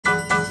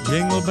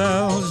jingle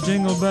bells,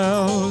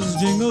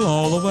 jingle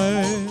all the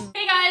way.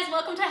 Hey guys,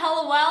 welcome to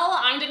Hello Well.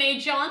 I'm Danae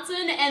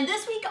Johnson, and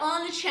this week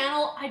on the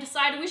channel, I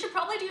decided we should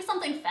probably do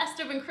something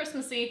festive and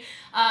Christmassy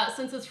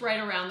since it's right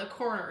around the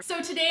corner.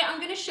 So today I'm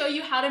going to show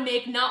you how to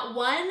make not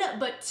one,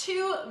 but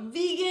two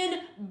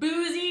vegan,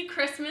 boozy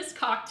Christmas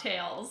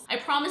cocktails. I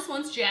promise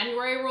once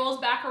January rolls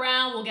back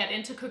around, we'll get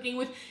into cooking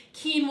with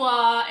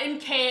quinoa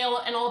and kale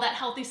and all that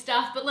healthy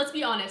stuff, but let's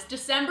be honest,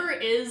 December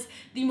is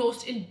the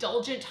most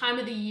indulgent time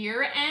of the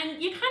year,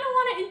 and you kind of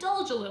want to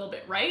indulge a little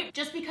bit, right?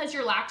 Just because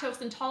you're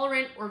lactose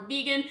intolerant or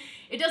vegan,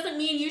 it doesn't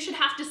mean you should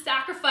have to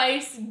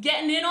sacrifice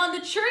getting in on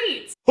the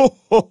treats. Ho,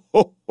 ho,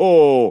 ho,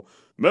 ho!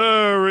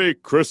 Merry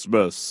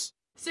Christmas!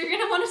 So you're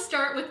gonna want to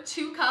start with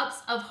 2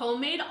 cups of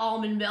homemade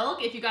almond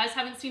milk. If you guys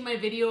haven't seen my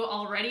video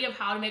already of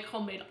how to make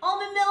homemade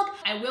almond milk,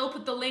 I will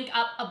put the link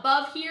up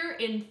above here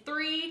in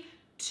 3,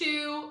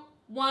 2,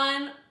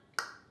 1.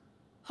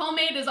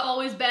 Homemade is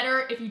always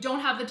better. If you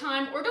don't have the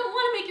time or don't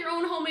want to make your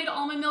own homemade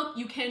almond milk,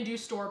 you can do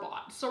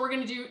store-bought. So we're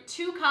gonna do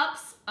 2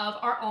 cups of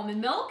our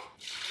almond milk.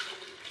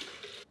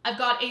 I've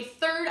got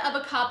 1/3 of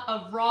a cup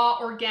of raw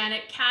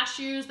organic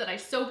cashews that I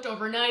soaked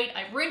overnight.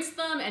 I've rinsed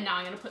them and now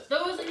I'm gonna put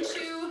those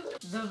into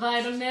the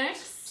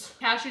Vitamix.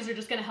 Cashews are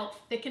just gonna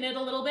help thicken it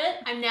a little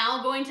bit. I'm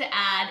now going to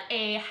add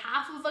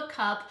 1/2 of a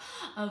cup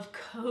of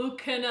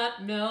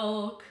coconut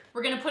milk.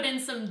 We're gonna put in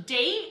some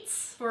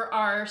dates for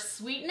our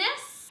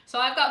sweetness. So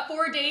I've got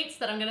 4 dates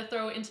that I'm gonna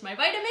throw into my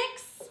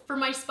Vitamix. For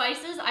my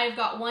spices, I've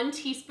got 1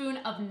 teaspoon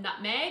of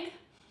nutmeg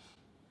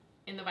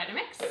in the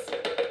Vitamix.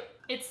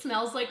 It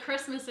smells like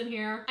Christmas in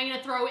here. I'm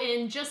gonna throw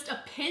in just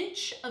a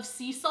pinch of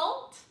sea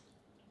salt,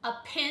 a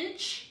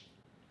pinch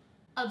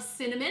of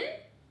cinnamon.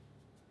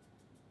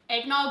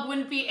 Eggnog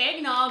wouldn't be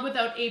eggnog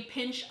without a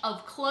pinch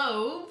of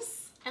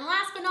cloves. And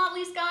last but not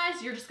least,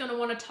 guys, you're just gonna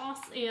wanna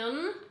toss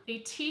in a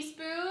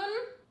teaspoon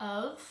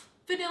of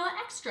vanilla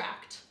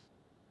extract.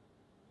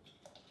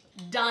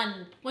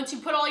 Done. Once you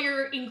put all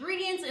your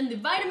ingredients in the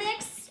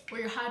Vitamix or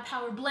your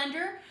high-powered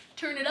blender,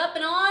 turn it up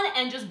and on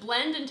and just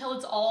blend until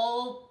it's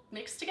all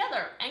mixed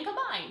together and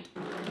combined.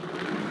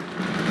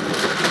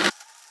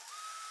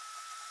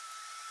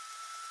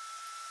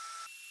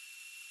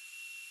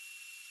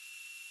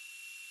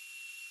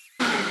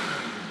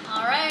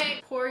 All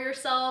right, pour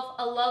yourself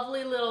a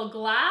lovely little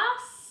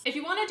glass. If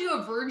you want to do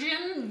a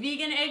virgin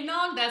vegan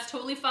eggnog, that's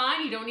totally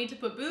fine. You don't need to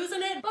put booze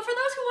in it. But for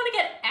those who want to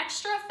get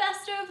extra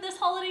festive this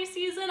holiday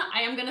season,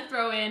 I am gonna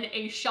throw in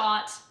a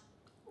shot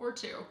or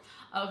 2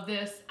 of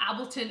this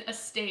Appleton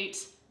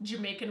Estate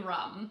Jamaican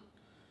rum.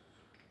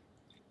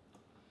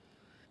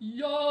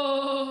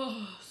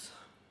 Yes!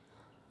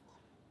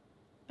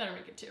 Better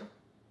make it 2.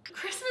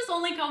 Christmas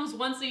only comes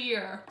once a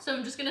year, so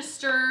I'm just gonna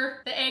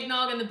stir the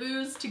eggnog and the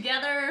booze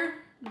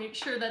together, make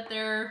sure that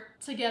they're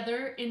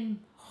together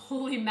in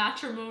holy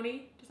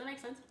matrimony. Does that make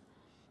sense?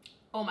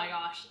 Oh my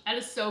gosh, that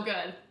is so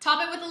good.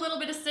 Top it with a little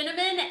bit of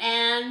cinnamon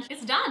and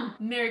it's done.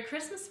 Merry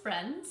Christmas,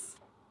 friends.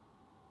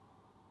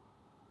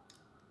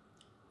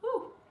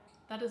 Whew,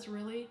 that is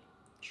really,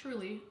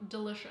 truly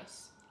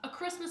delicious. A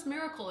Christmas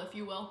miracle, if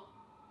you will.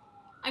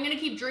 I'm gonna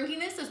keep drinking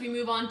this as we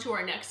move on to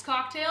our next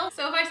cocktail.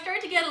 So if I start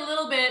to get a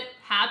little bit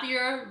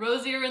happier,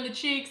 rosier in the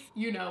cheeks,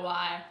 you know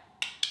why.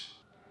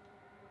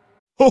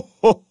 Ho,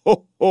 ho,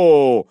 ho,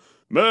 ho!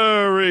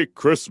 Merry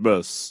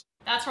Christmas!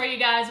 That's right, you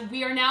guys.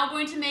 We are now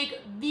going to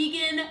make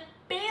vegan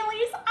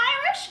Bailey's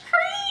Irish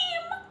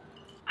cream.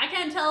 I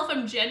can't tell if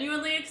I'm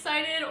genuinely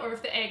excited or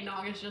if the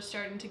eggnog is just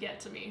starting to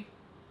get to me.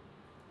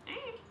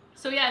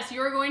 So yes,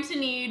 you're going to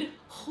need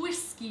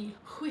whiskey.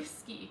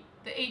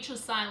 The H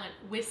is silent,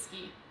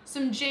 whiskey.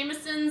 Some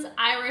Jameson's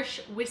Irish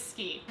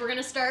whiskey. We're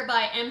gonna start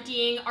by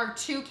emptying our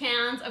 2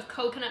 cans of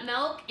coconut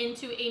milk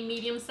into a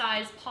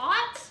medium-sized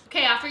pot.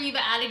 Okay, after you've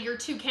added your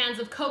 2 cans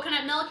of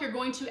coconut milk, you're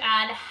going to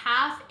add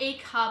 1/2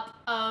 cup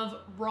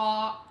of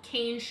raw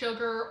cane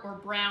sugar or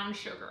brown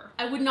sugar.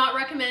 I would not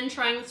recommend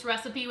trying this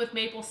recipe with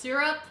maple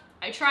syrup.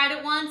 I tried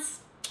it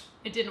once,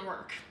 it didn't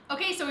work.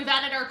 Okay, so we've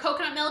added our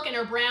coconut milk and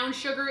our brown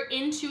sugar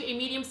into a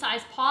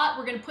medium-sized pot.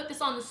 We're gonna put this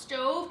on the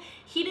stove,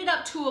 heat it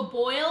up to a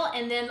boil,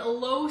 and then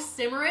low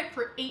simmer it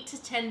for 8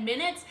 to 10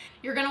 minutes.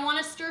 You're gonna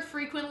wanna stir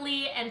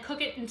frequently and cook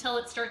it until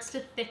it starts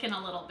to thicken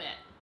a little bit.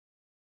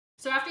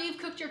 So after you've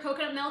cooked your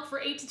coconut milk for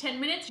 8 to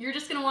 10 minutes, you're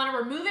just gonna wanna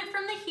remove it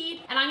from the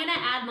heat, and I'm gonna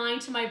add mine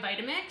to my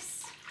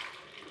Vitamix.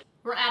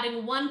 We're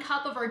adding 1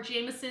 cup of our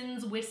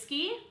Jameson's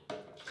whiskey.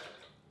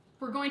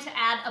 We're going to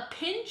add a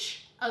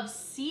pinch of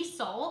sea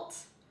salt.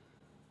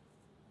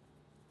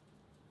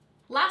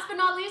 Last but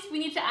not least, we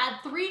need to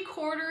add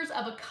 3/4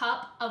 of a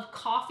cup of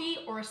coffee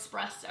or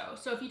espresso.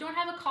 So if you don't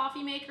have a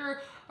coffee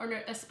maker or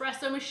an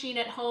espresso machine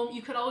at home,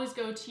 you could always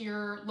go to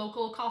your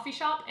local coffee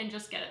shop and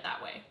just get it that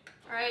way.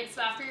 All right,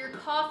 so after your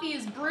coffee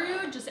is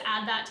brewed, just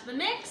add that to the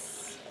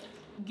mix.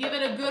 Give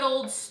it a good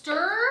old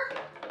stir.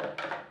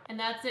 And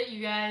that's it, you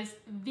guys.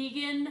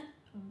 Vegan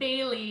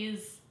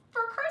Bailey's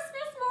for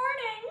Christmas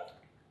morning.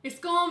 It's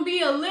gonna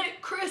be a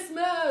lit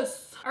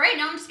Christmas. All right,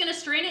 now I'm just gonna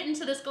strain it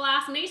into this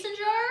glass mason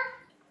jar.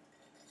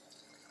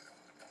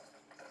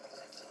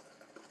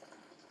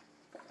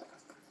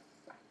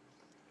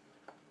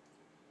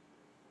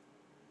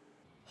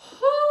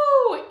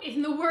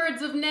 the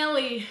words of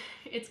Nelly,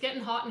 it's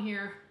getting hot in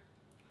here,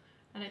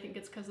 and I think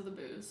it's because of the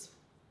booze.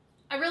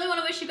 I really want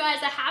to wish you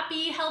guys a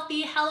happy,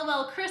 healthy, hella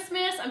well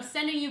Christmas. I'm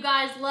sending you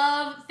guys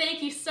love.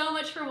 Thank you so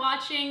much for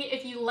watching.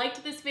 If you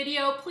liked this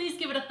video, please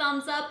give it a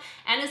thumbs up.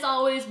 And as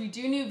always, we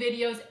do new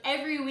videos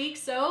every week,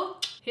 so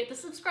hit the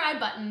subscribe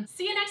button.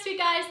 See you next week,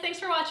 guys. Thanks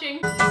for watching.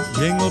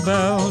 Jingle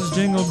bells,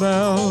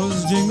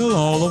 jingle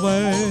all the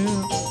way.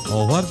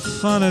 Oh, what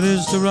fun it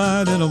is to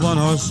ride in a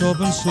one-horse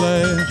open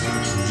sleigh.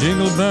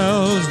 Jingle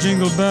bells,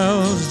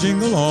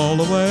 jingle all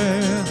the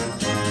way.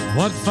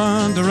 What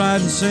fun to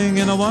ride and sing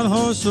in a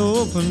one-horse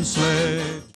open sleigh.